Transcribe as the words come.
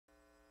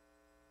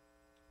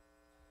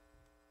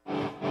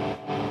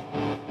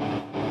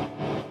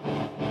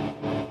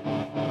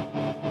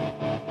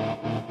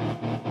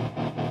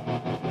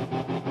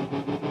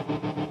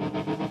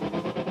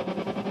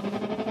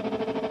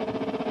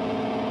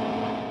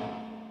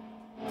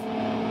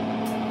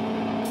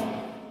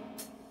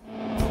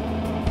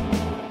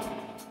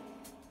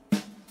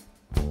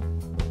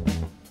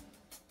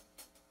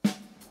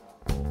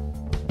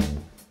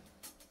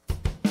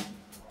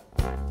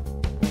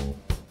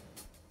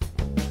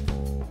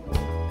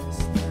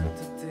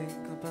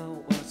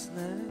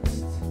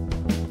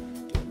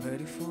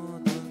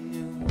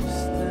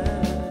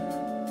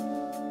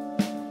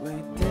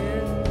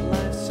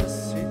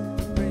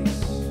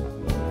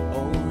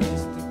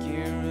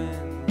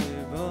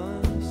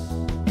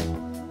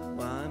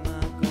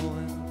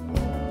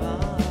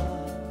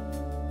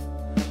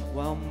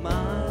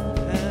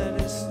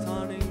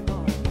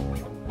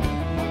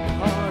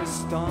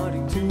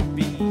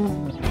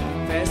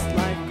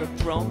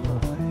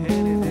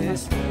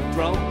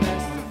grown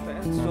as the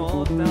fat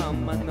all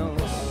down my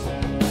nose,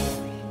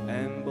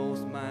 and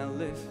both my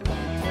lips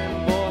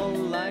tremble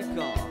like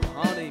a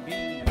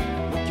honeybee,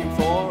 looking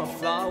for a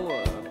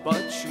flower,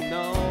 but you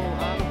know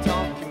I'm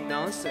talking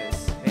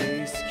nonsense.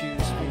 Hey,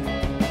 excuse me,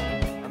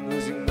 I'm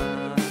losing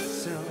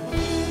myself.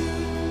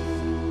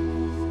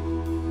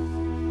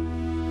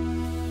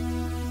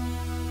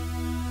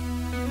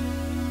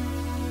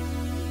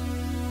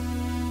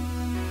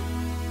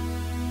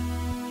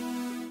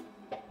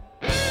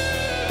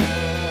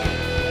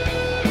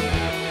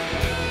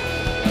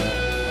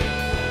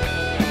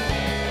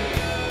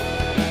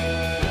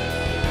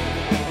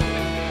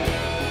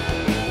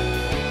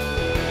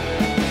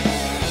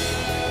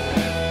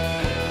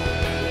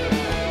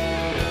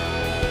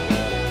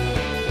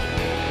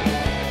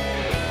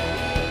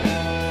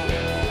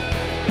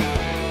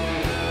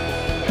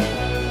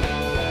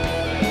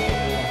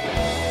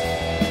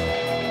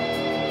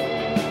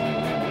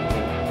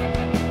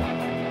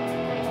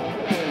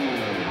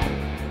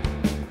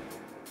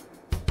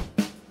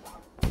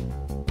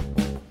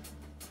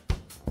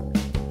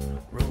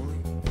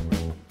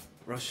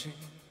 Rushing,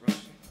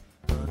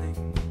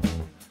 running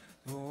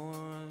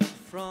toward the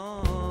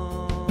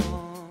front.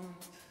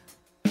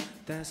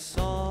 That's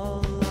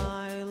all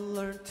I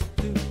learned to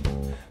do.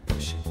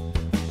 Pushing,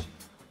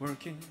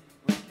 working,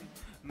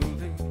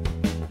 moving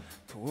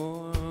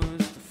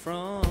towards the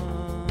front.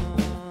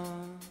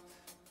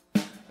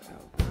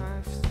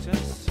 I've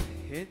just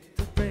hit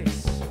the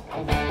brakes.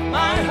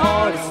 My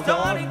heart is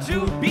starting to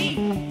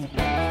beat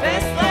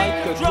fast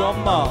like a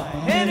drummer,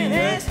 hitting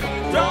his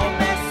drum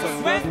as the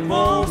sweat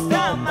rolls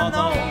down my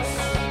nose,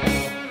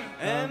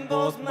 and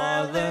both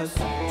my lips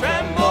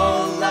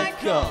tremble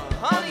like a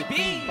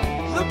honeybee,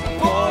 looking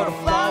for a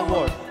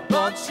flower,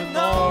 but you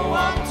know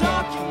I'm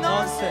talking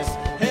nonsense.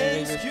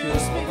 Hey,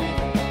 excuse me,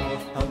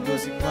 I'm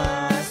losing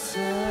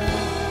myself.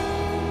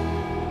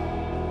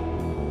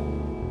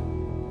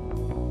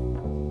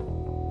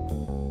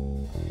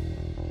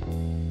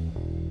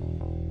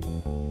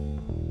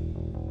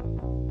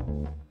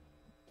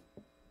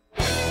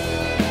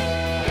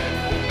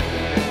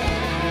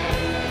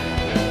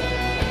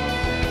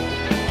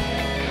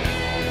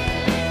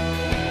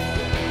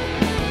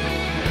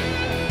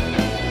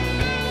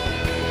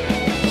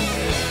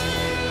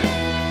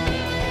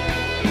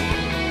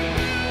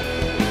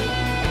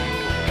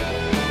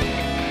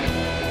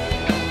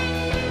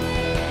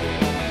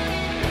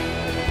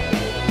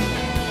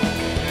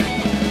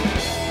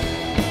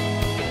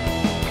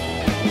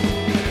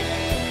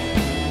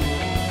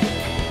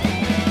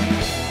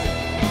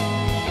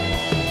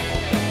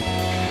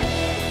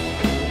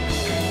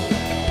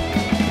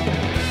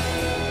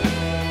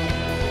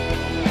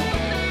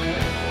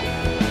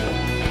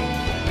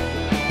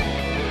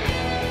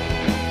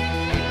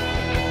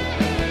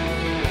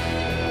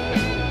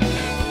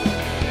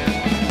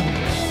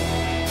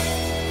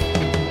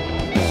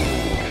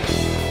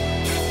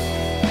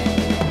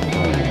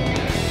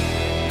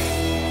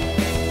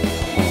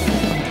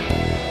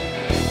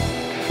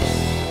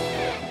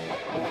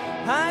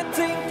 I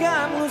think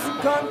I'm losing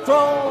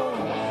control,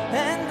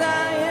 and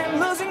I am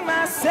losing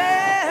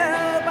myself.